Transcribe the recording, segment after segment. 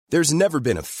There's never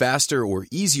been a faster or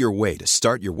easier way to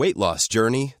start your weight loss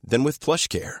journey than with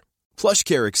PlushCare.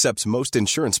 PlushCare accepts most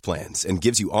insurance plans and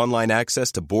gives you online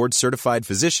access to board-certified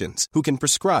physicians who can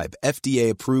prescribe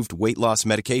FDA-approved weight loss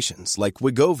medications like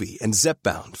Wegovy and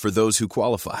Zepbound for those who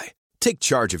qualify. Take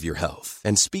charge of your health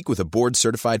and speak with a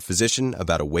board-certified physician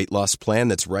about a weight loss plan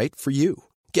that's right for you.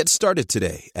 Get started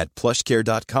today at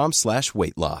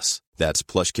plushcare.com/weight loss. That's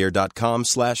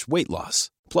plushcare.com/weight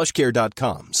loss.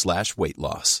 plushcare.com/weight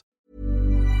loss.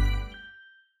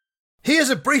 Here's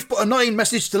a brief but annoying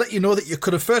message to let you know that you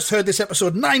could have first heard this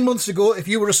episode 9 months ago if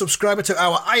you were a subscriber to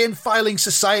our Iron Filing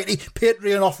Society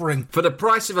Patreon offering. For the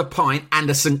price of a pint and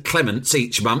a St. Clement's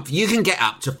each month, you can get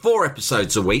up to 4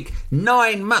 episodes a week,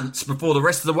 9 months before the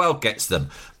rest of the world gets them.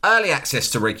 Early access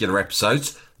to regular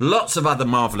episodes, lots of other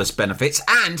marvellous benefits,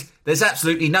 and there's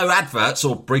absolutely no adverts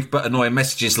or brief but annoying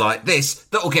messages like this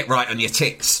that will get right on your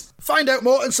tits. Find out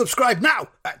more and subscribe now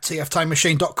at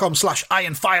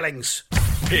tftimemachine.com/ironfilings.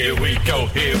 Here we go,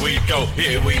 here we go,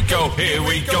 here we go, here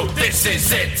we go, this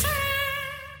is it!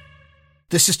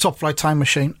 This is Top Flight Time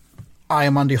Machine. I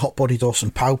am Andy Hotbody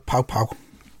Dawson. Pow, pow, pow.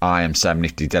 I am Sam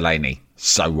Nifty Delaney.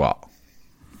 So what?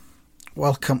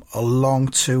 Welcome along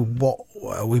to what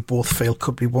we both feel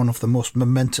could be one of the most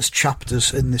momentous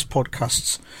chapters in this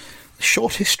podcast's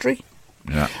short history.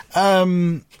 Yeah.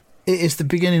 It is the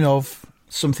beginning of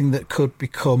something that could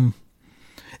become...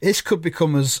 This could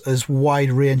become as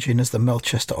wide-ranging as the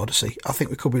Melchester Odyssey. I think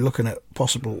we could be looking at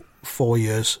possible 4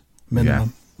 years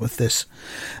minimum with this.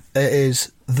 It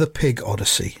is the Pig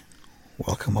Odyssey.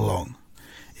 Welcome along.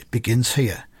 It begins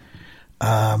here.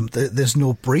 There's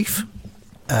no brief.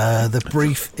 The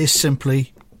brief is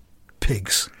simply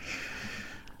pigs.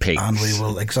 Pigs. And we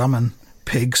will examine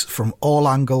pigs from all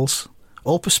angles,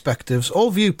 all perspectives,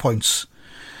 all viewpoints.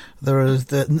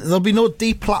 There'll be no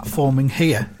deplatforming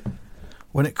here.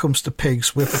 When it comes to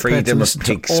pigs, we're prepared to listen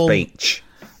to all... speech.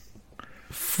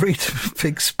 Freedom of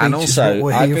pig speech. And also,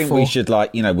 I think for. we should,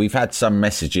 we've had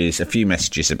a few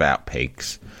messages about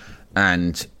pigs,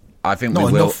 and I think Not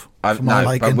we will. enough for my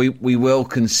liking. But we will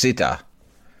consider.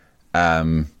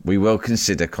 We will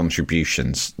consider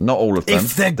contributions. Not all of them.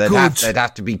 If they'd good, they'd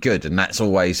have to be good, and that's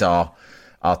always our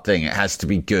thing. It has to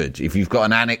be good. If you've got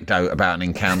an anecdote about an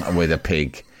encounter with a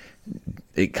pig,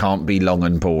 it can't be long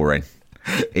and boring.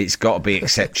 It's got to be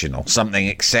exceptional. Something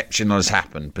exceptional has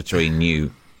happened between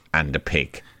you and a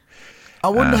pig. I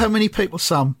wonder how many people,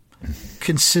 Sam,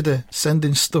 consider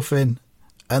sending stuff in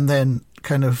and then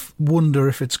kind of wonder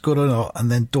if it's good or not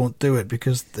and then don't do it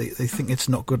because they think it's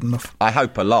not good enough. I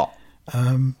hope a lot.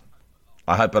 I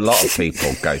hope a lot of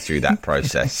people go through that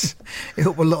process. I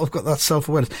hope a lot have got that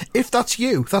self-awareness. If that's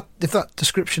you, if that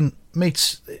description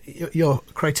meets your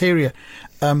criteria,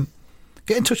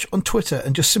 get in touch on Twitter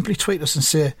and just simply tweet us and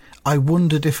say, I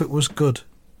wondered if it was good.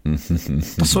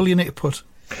 That's all you need to put.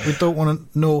 We don't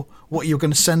want to know what you're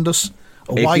going to send us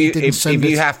or why you didn't send it.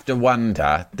 If you have to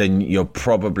wonder, then you're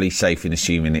probably safe in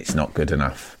assuming it's not good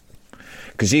enough.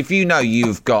 Because if you know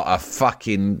you've got a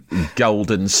fucking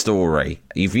golden story,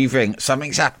 if you think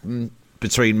something's happened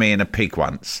between me and a pig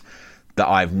once that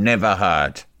I've never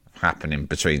heard happening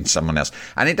between someone else,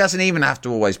 and it doesn't even have to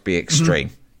always be extreme.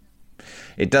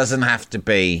 It doesn't have to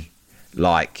be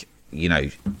like, I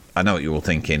know what you're all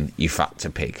thinking, you fucked a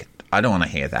pig. I don't want to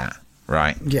hear that,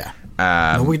 right? Yeah.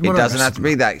 It doesn't have to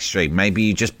be that extreme. Maybe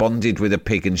you just bonded with a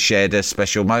pig and shared a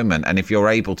special moment. And if you're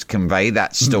able to convey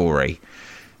that story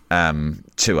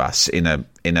to us in a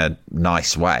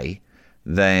nice way,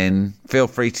 then feel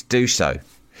free to do so.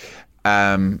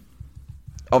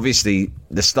 Obviously,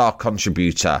 the star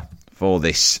contributor for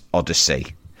this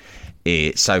Odyssey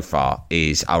so far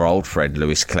is our old friend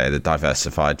Lewis Clare, the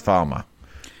diversified farmer,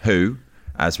 who,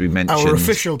 as we mentioned... Our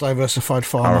official diversified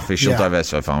farmer,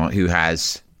 who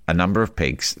has a number of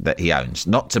pigs that he owns.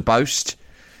 Not to boast,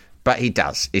 but he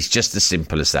does. It's just as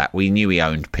simple as that. We knew he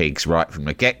owned pigs right from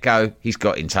the get-go. He's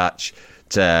got in touch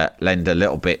to lend a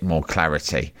little bit more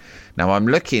clarity. Now, I'm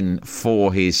looking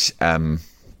for his... I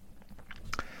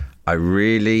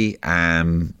really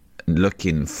am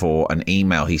looking for an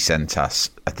email he sent us,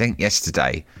 I think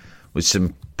yesterday, with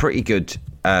some pretty good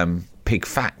pig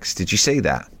facts. Did you see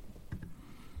that?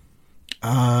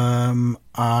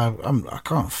 I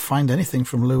can't find anything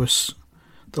from Lewis.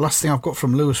 The last thing I've got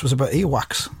from Lewis was about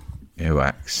earwax.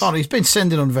 Earwax. Oh, he's been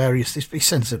sending on various... He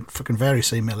sends fucking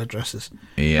various email addresses.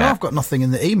 Yeah. No, I've got nothing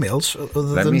in the emails other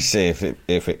than... Let me see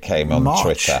if it came on March.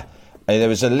 Twitter. There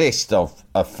was a list of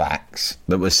facts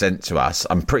that was sent to us.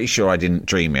 I'm pretty sure I didn't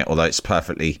dream it, although it's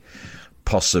perfectly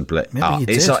possibly...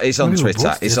 It's on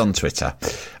Twitter. It's on Twitter.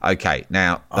 Okay,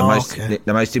 now,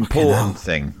 the most important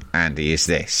thing, Andy, is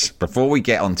this. Before we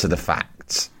get on to the facts,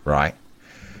 facts, right?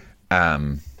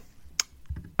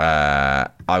 I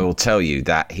will tell you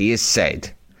that he has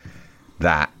said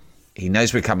that he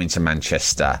knows we're coming to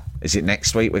Manchester. Is it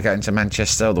next week we're going to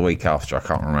Manchester or the week after? I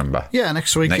can't remember. Yeah,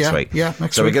 next week. Next week. Yeah,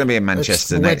 next so week. we're going to be in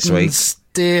Manchester next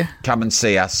Wednesday. week. Come and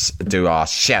see us do our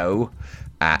show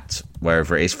at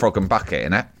wherever it is. Frog and Bucket,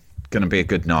 innit? Going to be a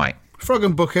good night. Frog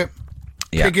and Bucket.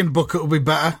 Yeah. Pig and Bucket will be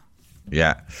better.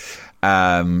 Yeah.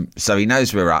 So he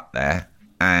knows we're up there,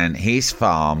 and his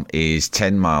farm is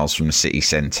 10 miles from the city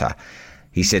centre.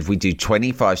 He said we do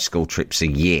 25 school trips a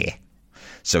year.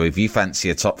 So if you fancy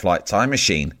a Top Flight Time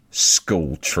Machine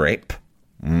school trip,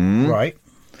 Right.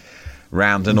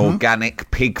 round an organic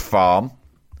pig farm,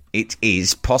 it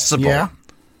is possible. Yeah.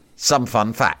 Some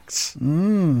fun facts.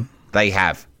 They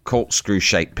have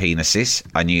corkscrew-shaped penises.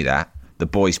 I knew that. The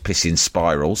boys piss in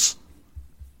spirals.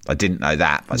 I didn't know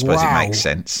that, but I suppose it makes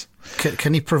sense.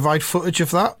 Can he provide footage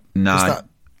of that? No, Is that...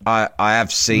 I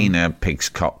have seen a pig's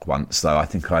cock once, though. I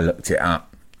think I looked it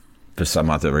up for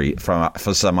some other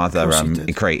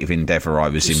creative endeavour I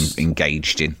was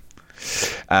engaged in.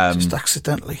 Just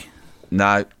accidentally.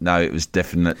 No, it was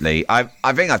definitely... I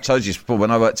think I've told you this before,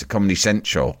 when I worked at Comedy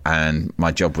Central and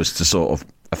my job was to sort of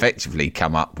effectively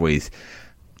come up with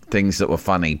things that were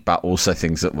funny, but also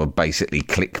things that were basically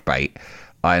clickbait,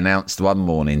 I announced one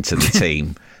morning to the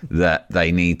team that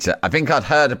they need to... I think I'd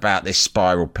heard about this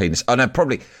spiral penis. Oh, no,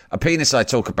 probably a penis I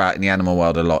talk about in the animal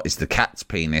world a lot is the cat's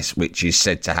penis, which is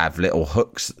said to have little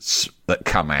hooks that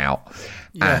come out.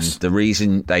 Yes. And the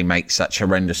reason they make such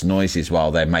horrendous noises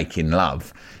while they're making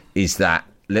love is that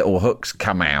little hooks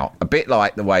come out, a bit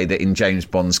like the way that in James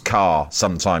Bond's car,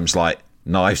 sometimes, like,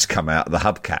 knives come out of the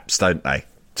hubcaps, don't they,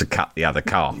 to cut the other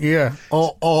car? Yeah,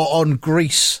 or on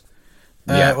Grease,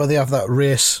 where they have that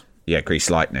race. Yeah, Grease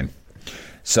Lightning.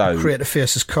 So Creator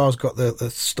Face's car's got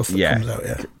the stuff that comes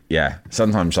out, Yeah,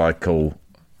 sometimes I call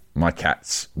my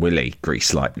cats Willy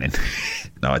Grease Lightning.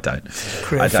 No, I don't.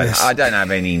 I don't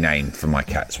have any name for my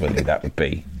cats, Willy. That would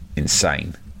be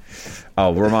insane.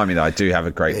 Oh, remind me that I do have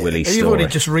a great Willy story. You've only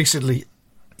just recently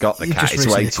got the cat. It's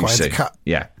way too soon.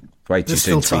 Yeah, way too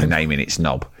soon to be naming its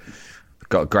knob.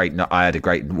 I had a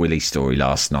great Willy story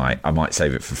last night. I might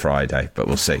save it for Friday, but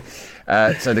we'll see.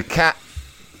 So the cat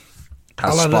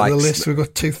has I'll add it to the spikes list. We've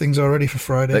got 2 things already for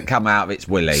Friday that come out of its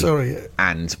willy. Sorry.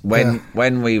 And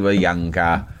when we were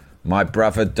younger, my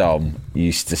brother Dom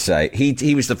used to say,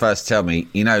 he was the first to tell me,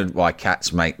 you know why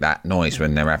cats make that noise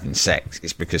when they're having sex?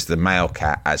 It's because the male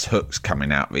cat has hooks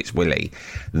coming out of its willy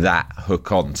that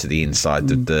hook on to the inside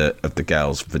of the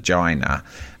girl's vagina.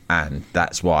 And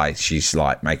that's why she's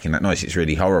like making that noise. It's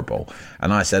really horrible.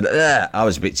 And I said, ugh. I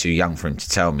was a bit too young for him to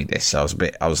tell me this. So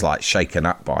I was like shaken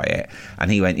up by it. And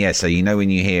he went, yeah. So you know when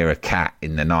you hear a cat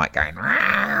in the night going, rah,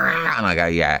 rah, and I go,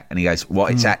 yeah. And he goes,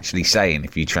 what it's actually saying,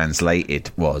 if you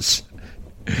translated, was,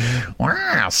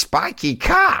 wow, spiky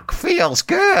cock feels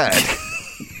good.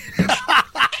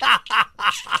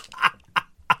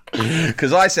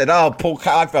 Because I said, oh, poor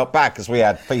cat. I felt bad because we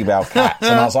had female cats.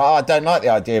 And I was like, oh, I don't like the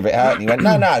idea of it hurting. He went,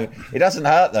 no, it doesn't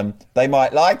hurt them. They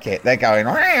might like it. They're going,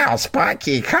 wow,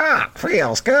 spiky cock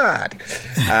feels good.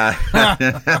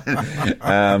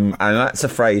 And that's a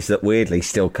phrase that weirdly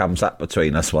still comes up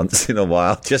between us once in a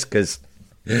while, just because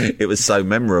it was so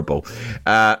memorable. So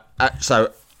I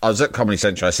was at Comedy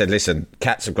Central. I said, listen,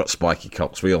 cats have got spiky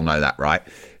cocks. We all know that, right?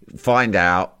 Find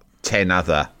out 10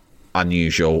 other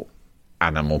unusual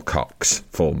animal cocks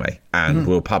for me, and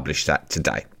we'll publish that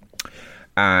today.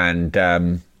 And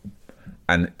there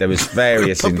was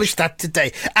various. We'll publish that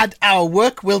today, and our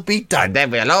work will be done. And then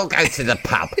we'll all go to the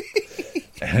pub.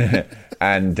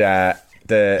 And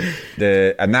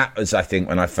and that was, I think,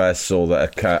 when I first saw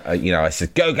that. I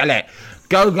said, Google it,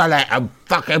 and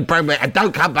fucking bring me, and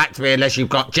don't come back to me unless you've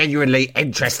got genuinely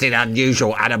interesting,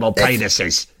 unusual animal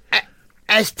penises.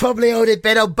 It's probably only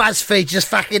been on BuzzFeed. Just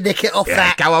fucking nick it off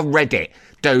that. Go on Reddit.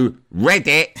 Do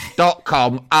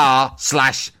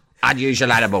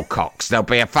reddit.com/unusual animal cocks. There'll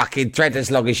be a fucking thread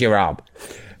as long as your arm.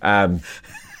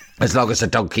 As long as a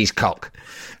donkey's cock.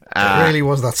 It really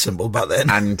was that simple back then.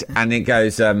 And it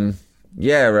goes, he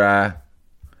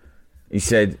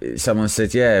said, someone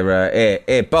said,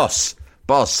 here, boss.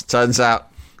 Turns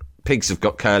out pigs have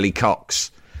got curly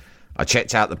cocks. I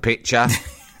checked out the picture.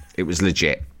 It was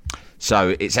legit.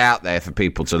 So it's out there for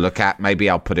people to look at. Maybe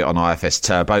I'll put it on IFS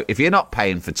Turbo. If you're not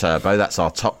paying for Turbo, that's our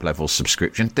top level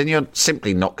subscription, then you're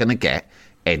simply not going to get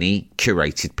any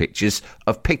curated pictures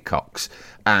of pig cocks.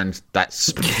 And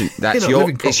that's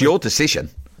your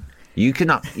decision. You can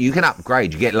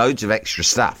upgrade. You get loads of extra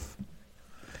stuff,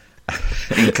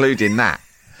 including that.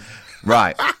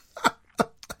 Right.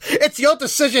 It's your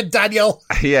decision, Daniel.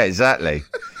 Yeah, exactly.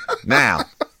 Now,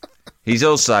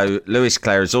 Lewis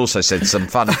Clare has also said some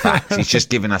fun facts. He's just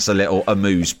given us a little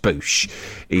amuse-bouche.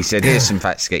 He said, here's some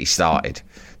facts to get you started.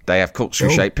 They have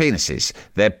corkscrew-shaped penises.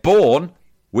 They're born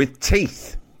with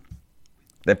teeth.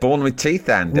 They're born with teeth,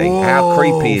 Andy. Whoa, how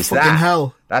creepy is that?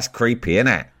 Hell. That's creepy, isn't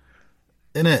it?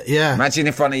 Isn't it? Yeah. Imagine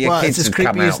if one of your kids had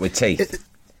come out with teeth.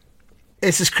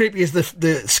 It's as creepy as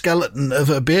the skeleton of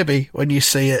a baby when you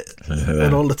see it,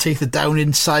 and all the teeth are down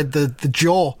inside the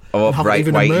jaw. Or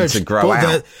waiting to grow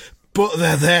out. But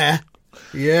they're there.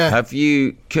 Yeah.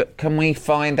 Can we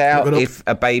find out if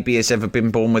a baby has ever been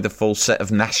born with a full set of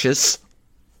gnashers?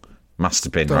 Must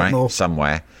have been, right? Know.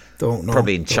 Somewhere. Don't know.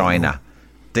 Probably in China.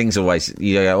 Things always,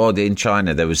 in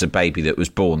China there was a baby that was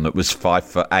born that was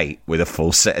 5'8" with a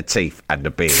full set of teeth and a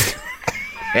beard.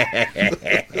 And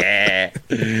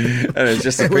it's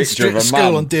just a picture of a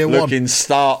mum looking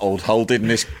startled, holding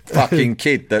this fucking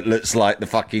kid that looks like the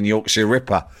fucking Yorkshire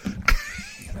Ripper.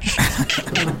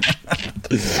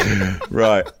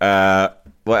 Right.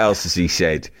 What else has he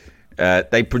said?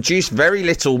 They produce very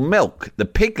little milk. The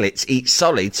piglets eat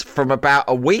solids from about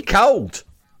a week old.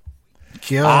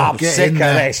 I'm sick of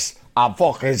this. I'm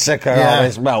fucking sick of all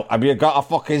this milk. Have you got a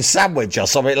fucking sandwich or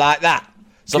something like that?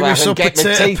 Something I can get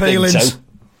my teeth into?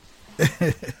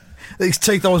 These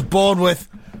teeth I was born with.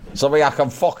 Something I can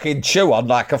fucking chew on,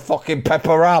 like a fucking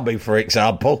pepperami, for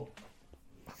example.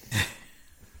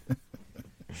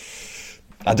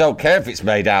 I don't care if it's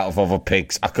made out of other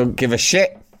pigs. I couldn't give a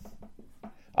shit.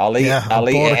 I'll eat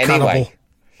it anyway.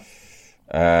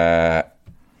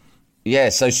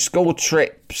 So a school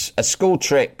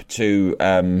trip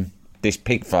to this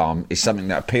pig farm is something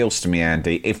that appeals to me,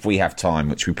 Andy, if we have time,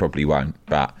 which we probably won't,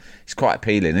 but it's quite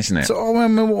appealing, isn't it? So I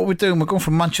remember what we're doing. We're going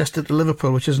from Manchester to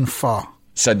Liverpool, which isn't far.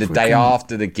 So the day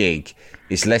after the gig,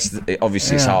 it's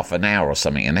obviously it's half an hour or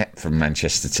something, isn't it, from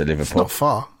Manchester to Liverpool? It's not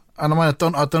far. And I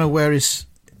don't know where his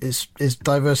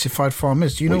diversified farm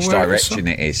is. Do you know which where direction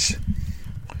it is?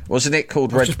 Wasn't it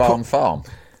called Red Barn Farm?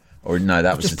 Or no,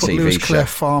 that was the TV Lewis show. Clare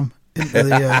Farm into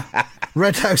the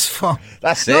Red House Farm.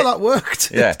 That's it. No, that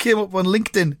worked. Yeah. It came up on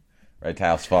LinkedIn. Red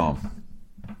House Farm.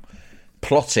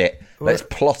 Plot it. Let's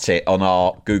plot it on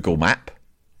our Google map.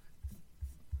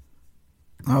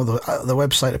 Oh, the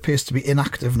website appears to be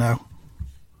inactive now.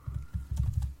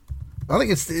 I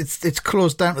think it's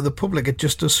closed down to the public. It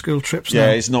just does school trips now.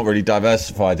 Yeah, it's not really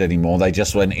diversified anymore. They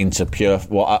just went into pure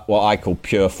what I call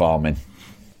pure farming.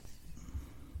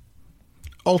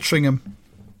 Altrincham.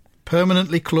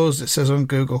 Permanently closed, it says on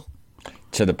Google.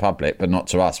 To the public, but not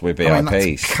to us. We're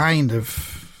VIPs. I mean,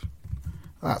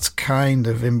 that's kind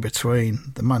of in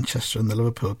between the Manchester and the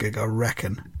Liverpool gig, I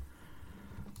reckon.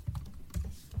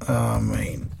 I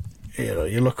mean,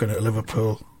 you're looking at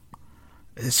Liverpool.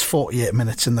 It's 48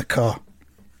 minutes in the car.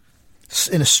 It's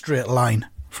in a straight line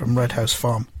from Red House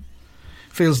Farm.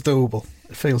 Feels doable.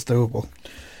 It feels doable.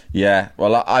 Yeah,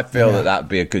 well, I feel that would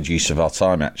be a good use of our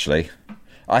time, actually.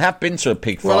 I have been to a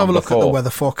pig farm before. We'll have a look at the weather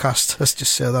forecast. Let's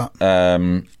just say that.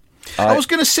 I was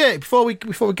going to say before we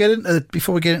get into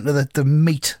the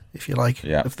meat, if you like,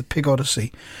 of the Pig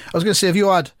Odyssey. I was going to say, have you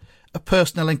had a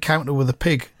personal encounter with a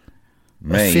pig?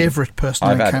 Me? A favourite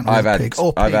personal encounter with a pig?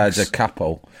 Or pigs? I've had a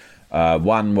couple.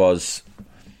 One was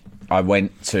I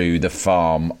went to the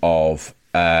farm of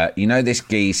this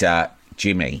geezer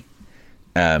Jimmy.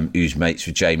 Who's mates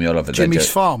with Jamie Oliver.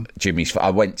 Jimmy's Farm.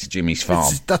 I went to Jimmy's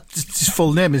Farm. His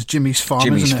full name is Jimmy's Farm.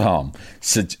 Jimmy's isn't it? Farm.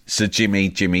 So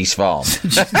Jimmy's Farm.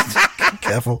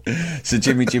 Careful. So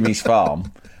Jimmy's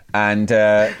Farm. And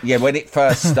when it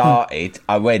first started,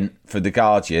 I went for the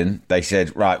Guardian. They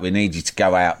said, right, we need you to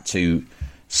go out to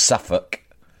Suffolk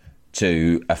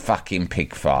to a fucking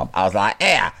pig farm. I was like,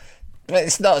 yeah. But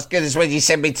it's not as good as when you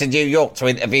send me to New York to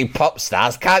interview pop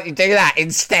stars. Can't you do that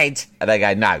instead? And they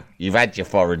go, no, you've had your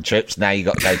foreign trips. Now you've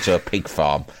got to go to a pig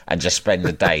farm and just spend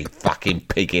the day fucking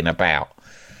pigging about.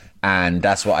 And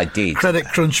that's what I did. Credit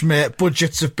crunch, mate.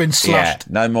 Budgets have been slashed.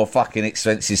 Yeah, no more fucking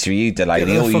expenses for you,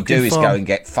 Delaney. All you do is go and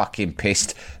get fucking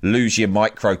pissed, lose your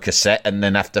micro cassette, and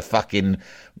then have to fucking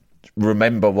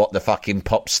remember what the fucking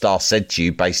pop star said to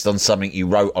you based on something you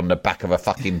wrote on the back of a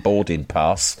fucking boarding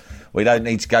pass. We don't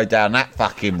need to go down that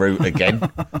fucking route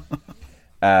again.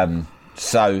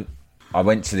 So I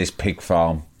went to this pig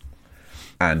farm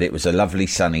and it was a lovely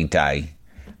sunny day.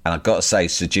 And I've got to say,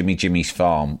 Sir Jimmy's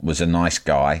Farm was a nice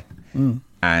guy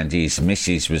and his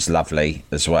missus was lovely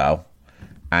as well.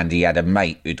 And he had a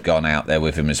mate who'd gone out there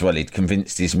with him as well. He'd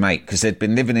convinced his mate, because they'd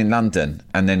been living in London,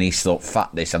 and then he thought,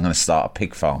 fuck this, I'm going to start a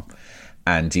pig farm.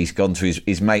 And he's gone to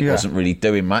his mate wasn't really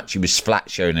doing much. He was flat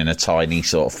sharing in a tiny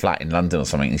sort of flat in London or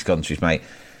something. He's gone to his mate.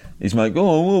 His mate,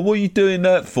 oh, well, what are you doing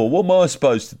that for? What am I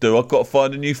supposed to do? I've got to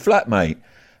find a new flat, mate.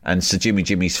 And Sir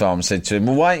Jimmy's farm said to him,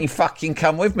 well, why don't you fucking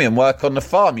come with me and work on the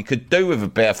farm? You could do with a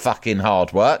bit of fucking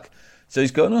hard work. So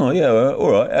he's gone, oh, yeah,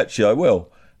 all right, actually, I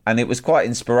will. And it was quite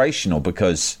inspirational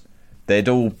because they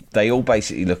all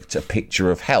basically looked at a picture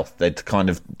of health. They'd kind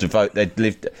of they'd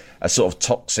lived a sort of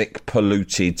toxic,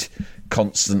 polluted,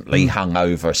 constantly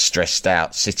hungover, stressed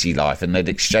out city life, and they'd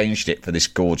exchanged it for this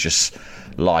gorgeous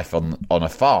life on a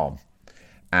farm.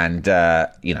 And,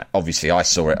 obviously I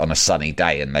saw it on a sunny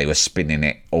day and they were spinning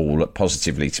it all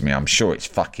positively to me. I'm sure it's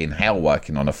fucking hell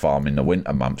working on a farm in the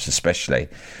winter months especially.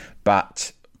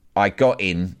 But I got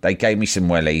in, they gave me some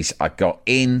wellies, I got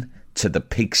in to the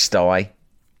pigsty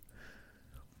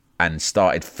and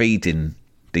started feeding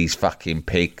these fucking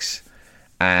pigs.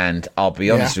 And I'll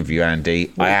be honest with you,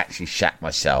 Andy, I actually shat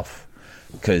myself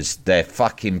because they're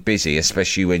fucking busy,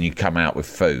 especially when you come out with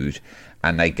food.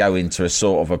 And they go into a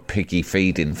sort of a piggy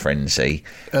feeding frenzy.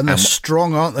 And they're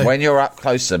strong, aren't they? When you're up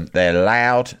close to them, they're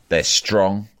loud, they're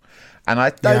strong. And I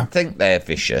don't think they're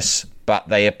vicious, but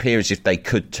they appear as if they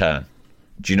could turn.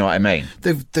 Do you know what I mean?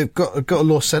 They've got a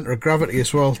low centre of gravity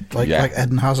as well, like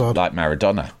Eden Hazard. Like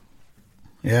Maradona.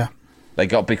 Yeah. They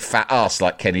got a big fat ass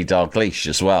like Kenny Dalglish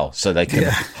as well, so they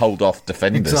can hold off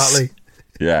defenders. Exactly.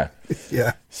 Yeah.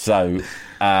 Yeah. So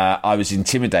I was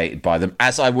intimidated by them,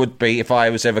 as I would be if I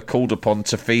was ever called upon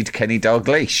to feed Kenny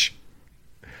Dalglish.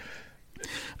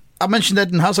 I mentioned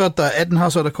Eden Hazard there. Eden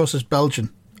Hazard, of course, is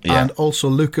Belgian. Yeah. And also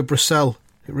Luca Brissell,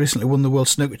 who recently won the World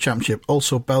Snooker Championship,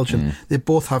 also Belgian. They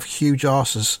both have huge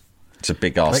arses. It's a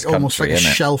big arse like almost country, like a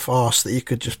isn't it? shelf arse that you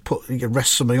could just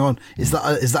rest something on. Is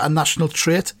that a national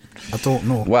trait? I don't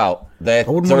know. Well, I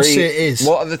wouldn't want to say it is.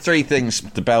 What are the three things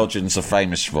the Belgians are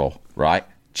famous for, right?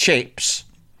 Chips,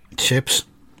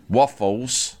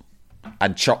 waffles,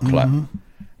 and chocolate.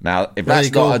 Now, if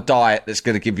that's not a diet that's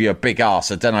going to give you a big arse,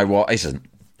 I don't know what isn't.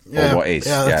 Or what is.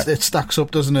 Yeah, it stacks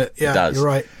up, doesn't it? Yeah, it does. You're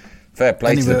right. Fair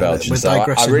play to the Belgians, though. I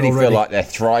really already. feel like they're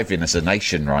thriving as a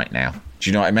nation right now. Do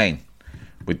you know what I mean?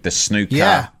 With the snooker.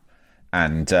 Yeah.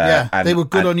 And they were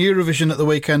good on Eurovision at the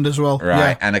weekend as well. Right.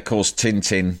 Yeah. And of course,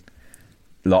 Tintin,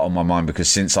 a lot on my mind because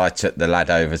since I took the lad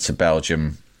over to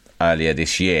Belgium earlier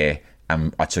this year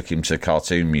and I took him to the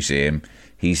Cartoon Museum,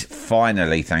 he's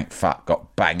finally, thank fuck,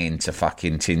 got bang into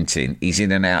fucking Tintin. He's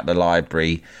in and out the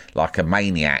library like a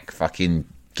maniac, fucking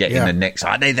getting the next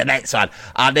one. I need the next one.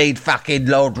 I need fucking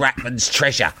Lord Ratman's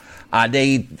treasure. I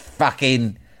need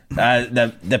fucking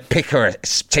the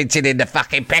Picarus. Tintin in the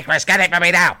fucking Picarus. Get it for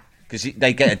me now. Because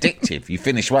they get addictive. You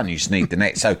finish one, you just need the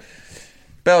next. So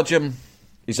Belgium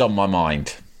is on my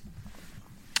mind.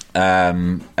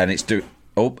 And it's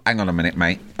Oh, hang on a minute,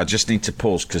 mate. I just need to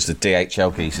pause because the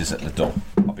DHL geezer's at the door.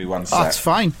 I'll be one sec. That's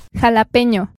fine.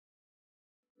 Jalapeño.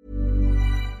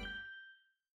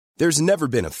 There's never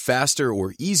been a faster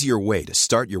or easier way to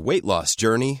start your weight loss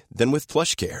journey than with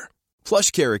PlushCare.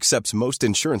 PlushCare accepts most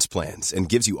insurance plans and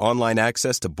gives you online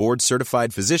access to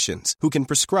board-certified physicians who can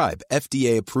prescribe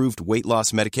FDA-approved weight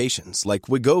loss medications like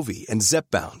Wegovy and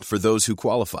Zepbound for those who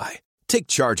qualify. Take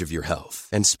charge of your health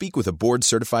and speak with a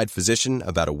board-certified physician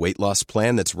about a weight loss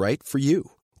plan that's right for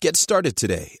you. Get started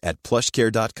today at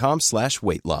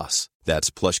plushcare.com/weight loss. That's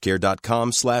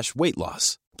plushcare.com/weight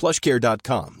loss.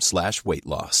 plushcare.com/weight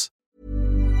loss.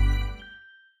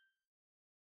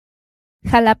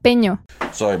 Jalapeño.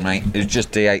 Sorry, mate. It was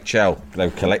just DHL. They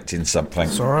were collecting something.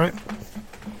 It's all right.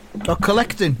 Oh,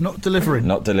 collecting, not delivering.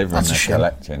 Not delivering, That's a they're shame.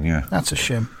 collecting, yeah. That's a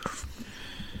shame.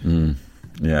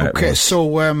 Yeah. Okay, so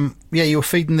you were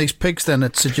feeding these pigs then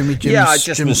at Sir Jim's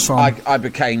Jim's farm. I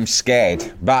became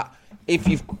scared. But if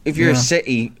you're a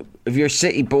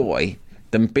city boy,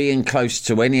 then being close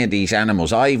to any of these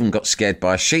animals, I even got scared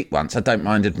by a sheep once. I don't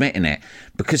mind admitting it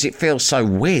because it feels so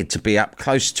weird to be up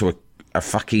close to a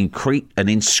fucking an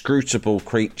inscrutable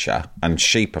creature, and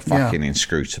sheep are fucking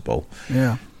inscrutable.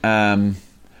 Yeah.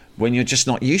 When you're just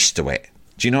not used to it.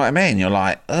 Do you know what I mean? You're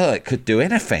like, oh, it could do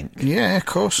anything. Yeah, of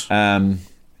course.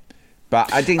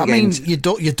 But I didn't.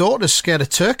 Your daughter's scared of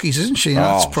turkeys, isn't she?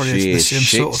 That's probably the same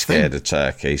sort of thing. Scared of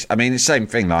turkeys. I mean, the same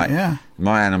thing. Like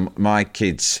my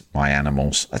kids, my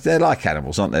animals. They're like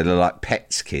animals, aren't they? They're like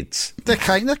pets, kids. They're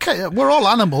kind. We're all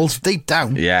animals deep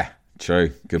down. Yeah.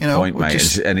 True. Good point,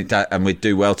 mate. And we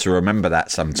do well to remember that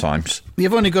sometimes.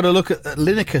 You've only got to look at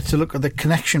Lineker to look at the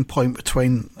connection point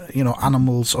between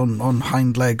animals on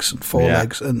hind legs and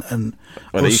forelegs and.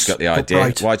 Well, he's got the idea.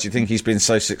 Upright. Why do you think he's been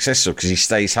so successful? Because he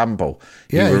stays humble.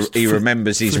 Yeah, he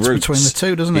remembers his roots between the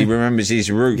two, doesn't he? He remembers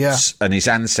his roots and his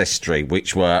ancestry,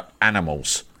 which were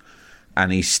animals,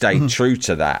 and he stayed true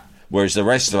to that. Whereas the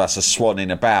rest of us are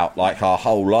swanning about like our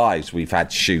whole lives. We've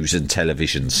had shoes and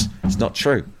televisions. It's not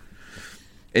true.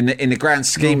 In the grand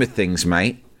scheme of things,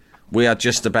 mate, we are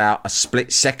just about a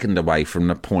split second away from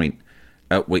the point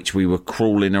at which we were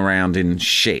crawling around in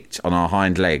shit on our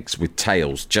hind legs with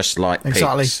tails, just like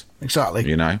pigs. Exactly.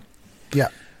 You know? Yeah,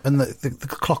 and the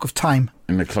clock of time.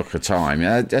 In the clock of time.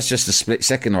 Yeah, that's just a split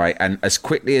second away. And as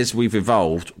quickly as we've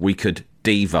evolved, we could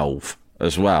devolve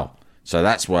as well. So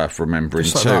that's worth remembering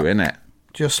too, isn't it?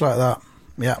 Just like that,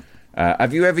 yeah.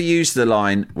 Have you ever used the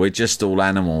line, "We're just all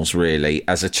animals, really,"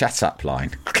 as a chat-up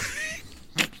line?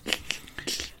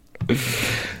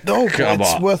 No,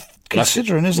 it's worth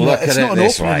considering, isn't it? It's not an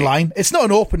opening line. It's not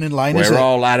an opening line, is it? We're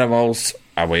all animals,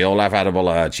 and we all have animal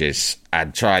urges,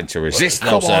 and trying to resist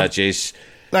those urges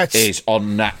is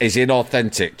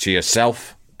inauthentic to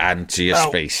yourself and to your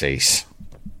species.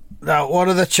 Now, what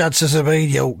are the chances of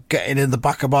me getting in the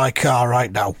back of my car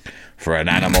right now? For an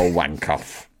animal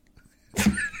wank-off.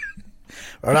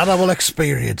 An animal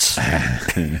experience.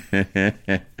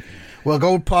 We'll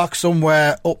go and park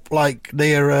somewhere up, like,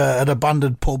 near an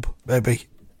abandoned pub, maybe,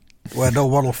 where no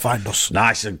one will find us.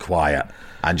 Nice and quiet.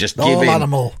 And just all give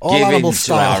in to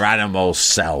style. our animal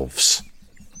selves.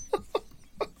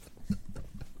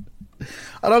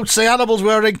 I don't see animals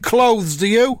wearing clothes, do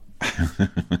you?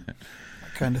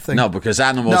 Kind of thing. No, because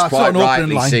animals quite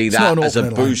rightly see that as a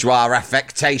bourgeois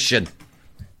affectation,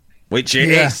 which it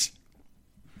is.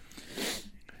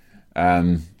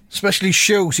 Especially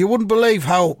shoes. You wouldn't believe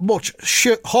how much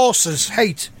horses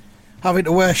hate having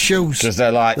to wear shoes. Because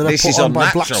they're like, this is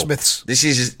unnatural.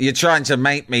 Blacksmiths. You're trying to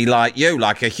make me like you,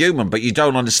 like a human, but you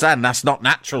don't understand. That's not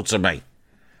natural to me.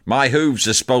 My hooves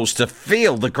are supposed to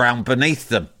feel the ground beneath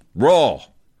them, raw.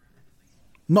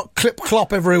 Not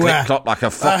clip-clop everywhere. Clip-clop like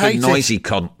a fucking noisy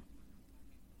cunt.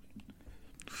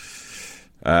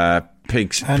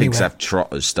 Pigs have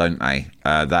trotters, don't they?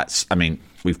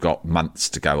 We've got months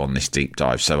to go on this deep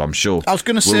dive, so I'm sure I was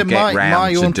going to say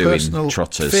my own personal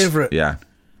trotters. Favourite. Yeah.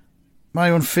 My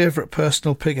own favourite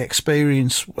personal pig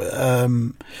experience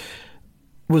was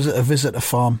at a visitor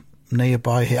farm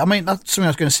nearby here. I mean, that's something I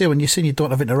was going to say. When you're saying you don't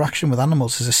have interaction with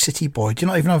animals as a city boy, do you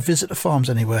not even have visitor farms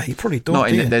anywhere? You probably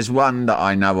don't. There's one that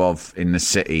I know of in the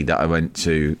city that I went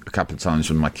to a couple of times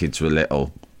when my kids were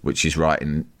little, which is right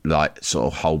in like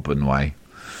sort of Holborn way.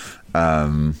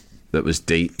 That was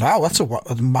deep. Wow, that's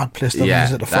a mad place to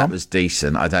visit a farm. That was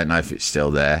decent. I don't know if it's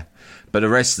still there. But the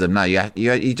rest of them, no,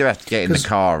 you do have to get in the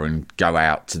car and go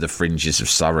out to the fringes of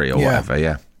Surrey or whatever,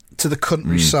 yeah. To the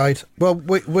countryside. Well,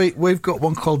 we've got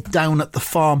one called Down at the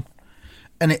Farm,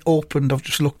 and it opened, I've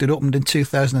just looked, it opened in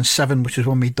 2007, which is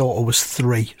when my daughter was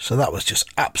 3. So that was just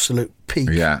absolute peak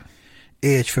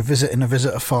age for visiting a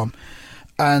visitor farm.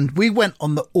 And we went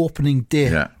on the opening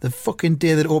day, the fucking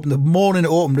day that it opened, the morning it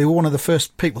opened. We were one of the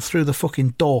first people through the fucking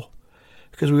door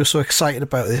because we were so excited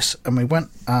about this. And we went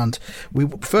and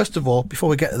first of all, before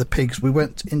we get to the pigs, we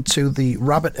went into the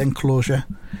rabbit enclosure,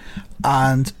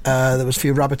 and there was a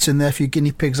few rabbits in there, a few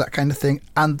guinea pigs, that kind of thing.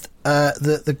 And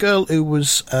the girl who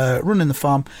was running the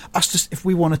farm asked us if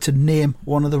we wanted to name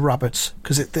one of the rabbits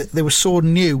because they were so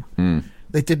new.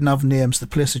 They didn't have names. The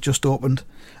place had just opened.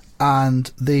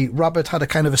 And the rabbit had a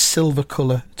kind of a silver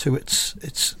colour to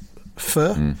its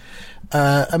fur.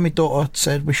 And my daughter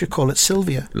said we should call it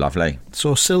Sylvia. Lovely.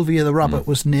 So Sylvia the rabbit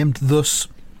was named thus.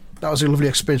 That was a lovely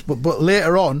experience. But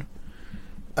later on,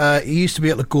 you used to be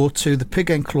able to go to the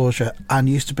pig enclosure and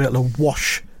you used to be able to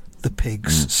wash the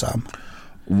pigs, Sam.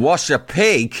 Wash a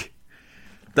pig?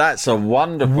 That's a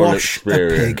wonderful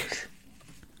experience. A pig.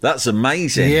 That's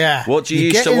amazing. Yeah. What do you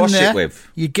use to wash it with?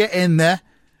 You get in there.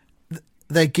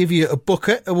 They give you a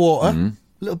bucket of water, a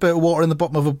little bit of water in the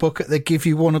bottom of a bucket. They give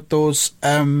you one of those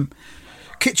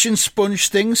kitchen sponge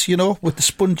things, with the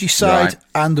spongy side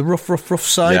and the rough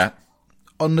side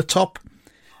on the top.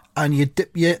 And you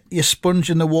dip your sponge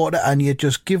in the water and you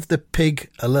just give the pig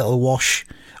a little wash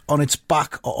on its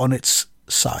back or on its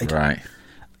side. Right.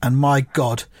 And my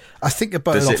God, I think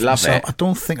about Does it love myself. it? I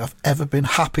don't think I've ever been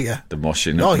happier. The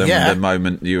washing the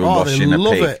moment you were washing a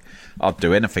pig. It. I'd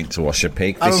do anything to wash a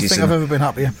pig. I don't think I've ever been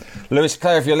happier. Lewis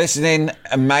Clare, if you're listening,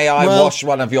 may I wash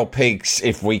one of your pigs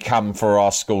if we come for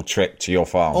our school trip to your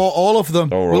farm? Or all of them.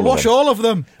 We'll wash all of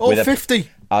them. All 50.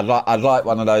 I'd like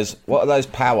one of those. What are those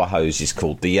power hoses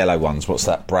called? The yellow ones. What's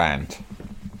that brand?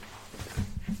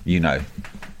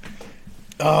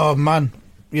 Oh, man.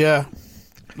 Yeah.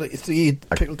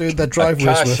 People doing their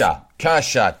driveways with.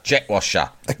 Kershaw jet washer.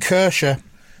 A Kershaw.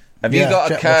 Have you got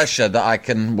a Kershaw that I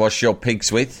can wash your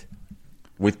pigs with?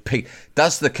 With pig?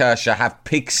 Does the Kershaw have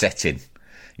pig setting?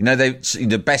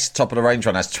 The best top of the range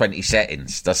one has 20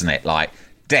 settings, doesn't it? Like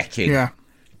decking,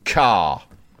 car,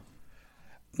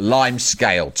 lime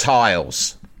scale,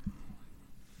 tiles.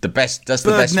 The best one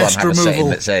have a setting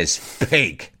that says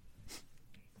pig?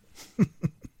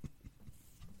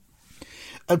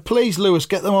 And please, Lewis,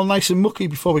 get them all nice and mucky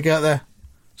before we get there.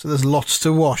 So there's lots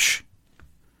to wash.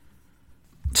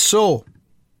 So,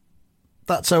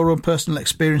 that's our own personal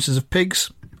experiences of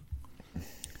pigs.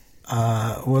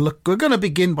 We're going to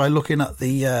begin by looking at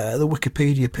the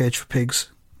Wikipedia page for pigs,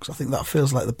 because I think that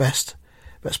feels like the best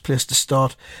place to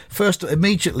start. First,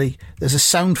 immediately, there's a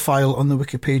sound file on the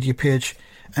Wikipedia page,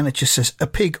 and it just says, a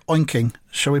pig oinking.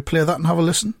 Shall we play that and have a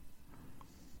listen?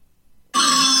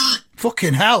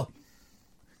 Fucking hell!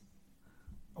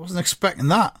 I wasn't expecting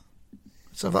that.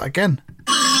 Let's have that again.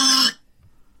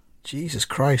 Jesus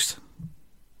Christ.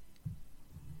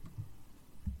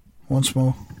 Once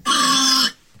more.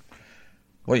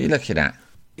 What are you looking at?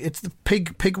 It's the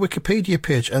pig Wikipedia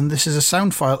page, and this is a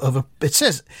sound file of a. It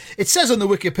says on the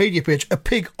Wikipedia page a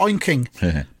pig oinking,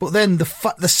 but then the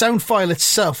sound file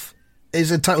itself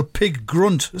is entitled pig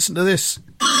grunt. Listen to this.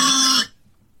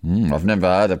 I've never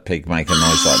heard a pig make a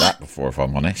noise like that before, if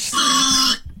I'm honest.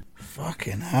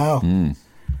 Fucking hell.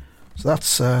 So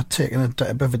that's taking a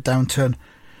bit of a downturn.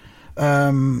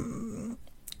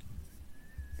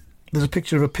 There's a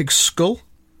picture of a pig's skull,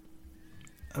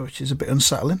 which is a bit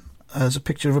unsettling. There's a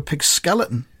picture of a pig's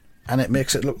skeleton, and it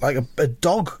makes it look like a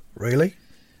dog, really.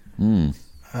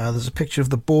 There's a picture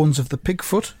of the bones of the pig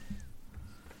foot.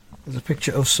 There's a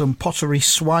picture of some pottery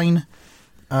swine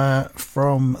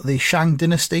from the Shang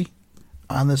dynasty,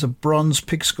 and there's a bronze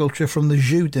pig sculpture from the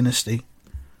Zhou dynasty.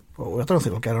 But I don't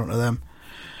think we'll get onto them.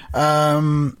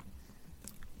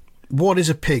 What is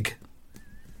a pig?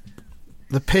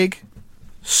 The pig,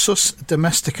 Sus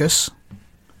domesticus,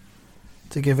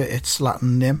 to give it its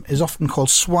Latin name, is often called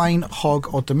swine,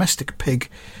 hog, or domestic pig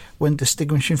when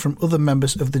distinguishing from other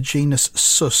members of the genus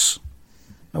Sus.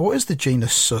 Now, what is the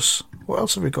genus Sus? What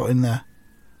else have we got in there?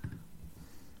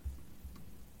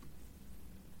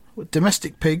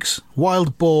 Domestic pigs,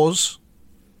 wild boars,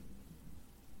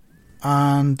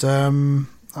 and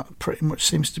that pretty much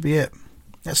seems to be it.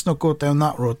 Let's not go down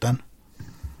that road then.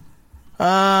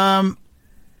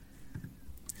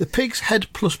 The pig's head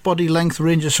plus body length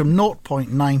ranges from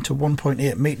 0.9 to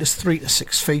 1.8 metres, 3 to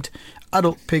 6 feet.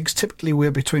 Adult pigs typically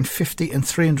weigh between 50 and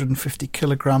 350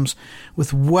 kilograms,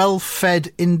 with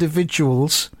well-fed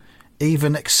individuals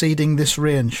even exceeding this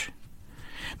range.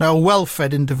 Now, a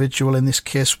well-fed individual in this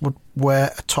case would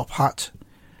wear a top hat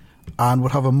and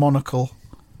would have a monocle,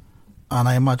 and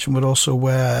I imagine would also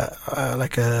wear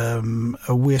like a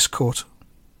waistcoat.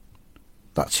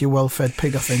 That's your well-fed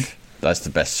pig, I think. That's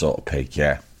the best sort of pig,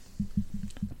 yeah.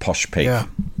 Posh pig. Yeah.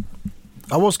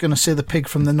 I was going to say the pig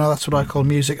from the No That's What I Call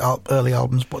Music early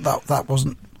albums, but that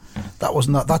wasn't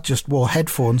that just wore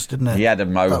headphones, didn't it? He had a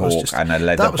mohawk and a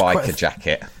leather biker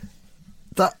jacket.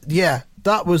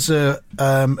 That was a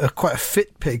quite a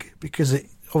fit pig, because it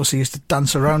obviously used to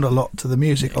dance around a lot to the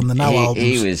music on the Now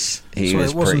albums. He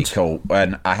was pretty cool.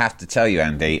 And I have to tell you,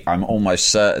 Andy, I'm almost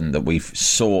certain that we've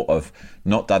sort of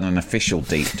not done an official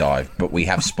deep dive, but we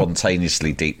have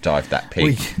spontaneously deep dived that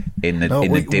pig in the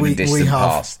dim distant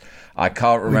past. I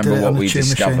can't remember what we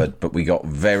discovered, but we got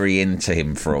very into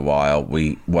him for a while.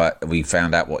 We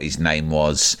found out what his name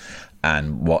was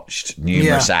and watched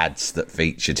numerous ads that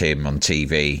featured him on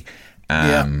TV.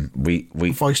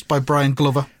 We voiced by Brian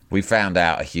Glover. We found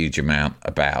out a huge amount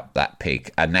about that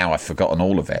pig, and now I've forgotten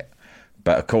all of it.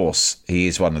 But of course, he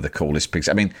is one of the coolest pigs.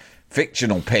 I mean,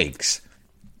 fictional pigs,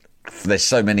 there's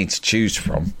so many to choose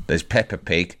from. There's Peppa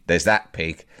Pig, there's that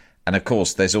pig, and of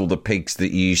course, there's all the pigs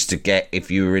that you used to get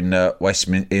if you were in the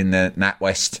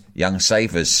NatWest Young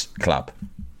Savers Club.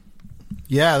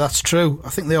 Yeah, that's true. I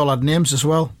think they all had names as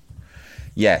well.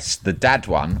 Yes, the dad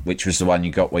one, which was the one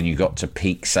you got when you got to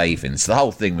peak savings. The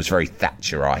whole thing was very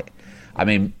Thatcherite. I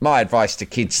mean, my advice to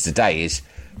kids today is,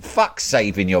 fuck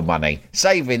saving your money.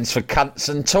 Savings for cunts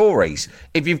and Tories.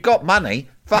 If you've got money,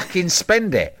 fucking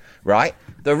spend it, right?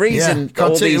 The reason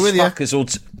all these fuckers will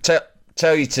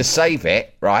tell you to save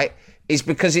it, right, is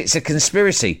because it's a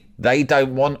conspiracy. They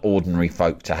don't want ordinary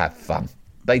folk to have fun.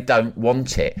 They don't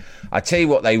want it. I tell you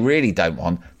what they really don't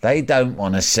want. They don't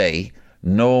want to see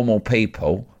normal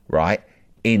people, right,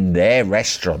 in their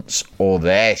restaurants or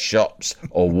their shops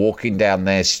or walking down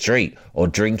their street or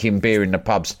drinking beer in the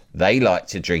pubs they like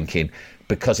to drink in,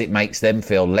 because it makes them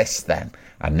feel less than.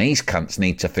 And these cunts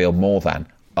need to feel more than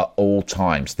at all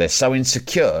times. They're so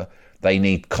insecure, they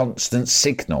need constant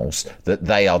signals that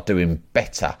they are doing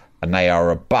better and they are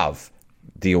above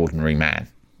the ordinary man,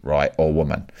 right, or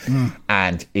woman.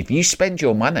 And if you spend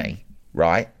your money,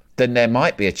 right, then there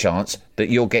might be a chance that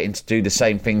you're getting to do the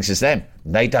same things as them.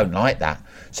 They don't like that,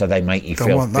 so they make you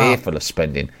feel fearful of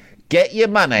spending. Get your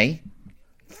money,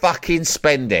 fucking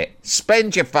spend it.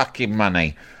 Spend your fucking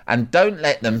money, and don't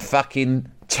let them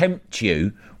fucking tempt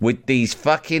you with these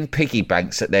fucking piggy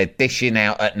banks that they're dishing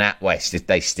out at NatWest, if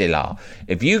they still are.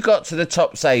 If you got to the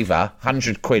top saver,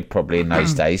 100 quid probably in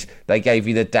those days, they gave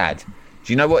you the dad.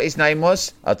 Do you know what his name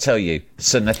was? I'll tell you.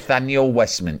 Sir Nathaniel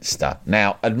Westminster.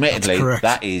 Now, admittedly,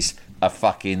 that is a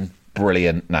fucking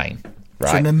brilliant name. Right?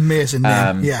 It's an amazing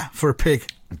name, for a pig.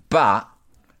 But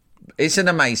it's an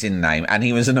amazing name, and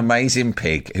he was an amazing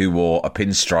pig who wore a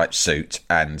pinstripe suit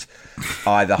and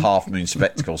either half-moon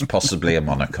spectacles, possibly a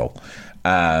monocle.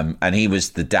 And he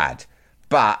was the dad.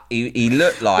 But he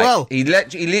looked like... he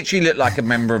literally looked like a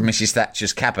member of Mrs.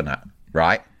 Thatcher's cabinet,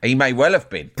 right? He may well have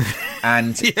been.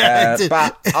 And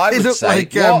but I would say,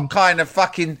 like, what kind of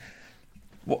fucking...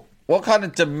 What kind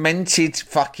of demented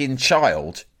fucking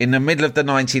child in the middle of the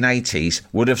 1980s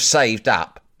would have saved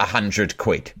up 100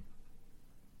 quid?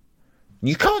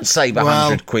 You can't save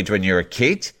 100 quid when you're a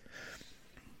kid.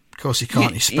 Of course you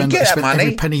can't. You spend that money,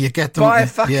 every penny you get. Buy a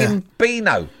fucking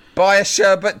Beano. Buy a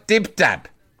Sherbet Dib Dab.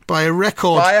 Buy a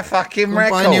record. Buy a fucking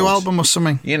record. Buy a new album or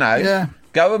something. You know.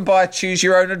 Go and buy a Choose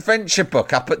Your Own Adventure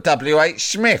book up at W.H.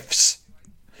 Smith's.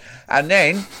 And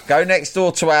then go next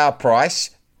door to Our Price.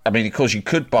 I mean, of course, you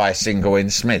could buy a single in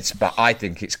Smith's, but I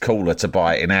think it's cooler to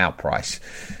buy it in Our Price.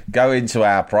 Go into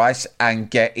Our Price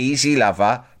and get Easy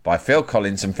Lover by Phil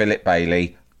Collins and Philip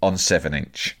Bailey on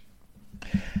 7-inch.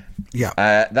 Yeah.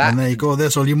 And there you go.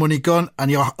 There's all your money gone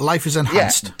and your life is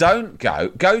enhanced. Yeah, don't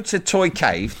go to Toy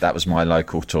Cave. That was my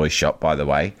local toy shop, by the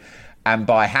way, and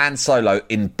buy Han Solo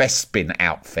in Bespin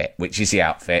outfit, which is the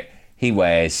outfit he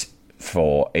wears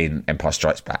in Empire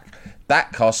Strikes Back.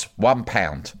 That costs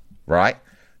 £1, right?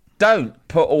 Don't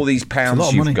put all these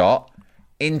pounds you've got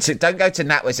into... Don't go to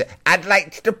NatWest. I'd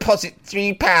like to deposit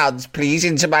 £3, please,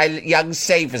 into my Young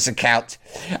Savers account.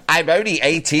 I'm only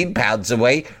 £18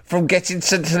 away from getting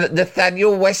to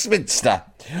Nathaniel Westminster.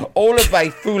 All of my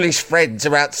foolish friends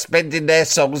are out spending their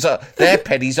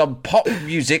pennies on pop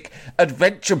music,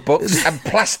 adventure books, and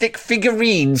plastic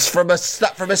figurines from a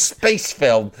space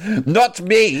film. Not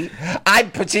me.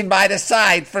 I'm putting mine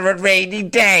aside for a rainy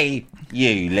day.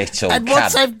 You little And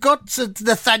once I've got to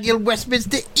Nathaniel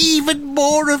Westminster, even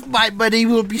more of my money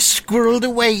will be squirreled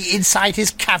away inside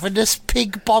his cavernous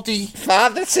pig body.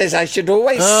 Father says I should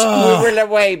always squirrel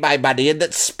away my money and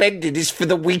that spending is for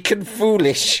the weak and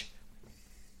foolish.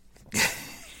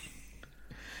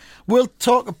 We'll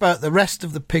talk about the rest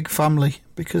of the pig family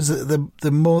because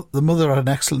the mother had an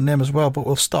excellent name as well, but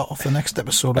we'll start off the next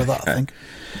episode of that, I think.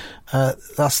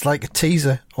 That's like a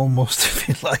teaser almost, if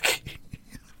you like.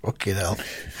 Fucking hell.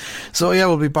 So yeah,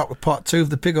 we'll be back with part 2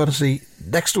 of the Pig Odyssey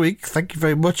next week. Thank you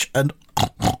very much and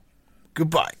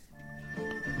goodbye.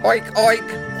 Oink,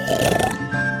 oink.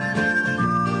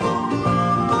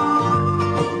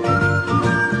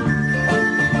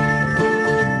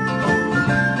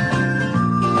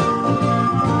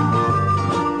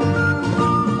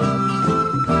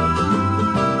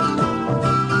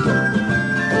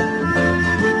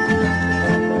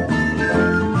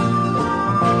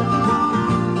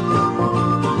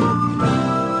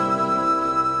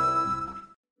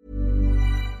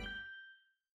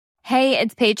 Hey,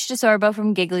 it's Paige DeSorbo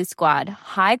from Giggly Squad.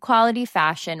 High quality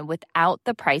fashion without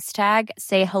the price tag.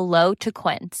 Say hello to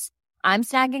Quince. I'm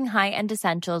snagging high-end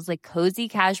essentials like cozy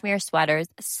cashmere sweaters,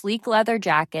 sleek leather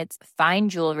jackets, fine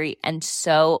jewelry, and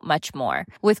so much more.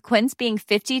 With Quince being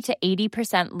 50 to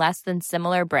 80% less than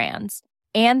similar brands.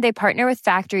 And they partner with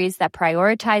factories that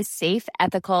prioritize safe,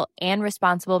 ethical, and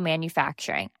responsible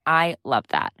manufacturing. I love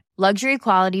that. Luxury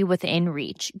quality within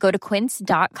reach. Go to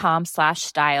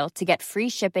quince.com/style to get free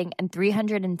shipping and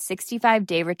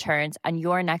 365-day returns on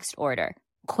your next order.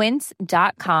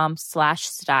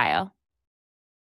 Quince.com/style.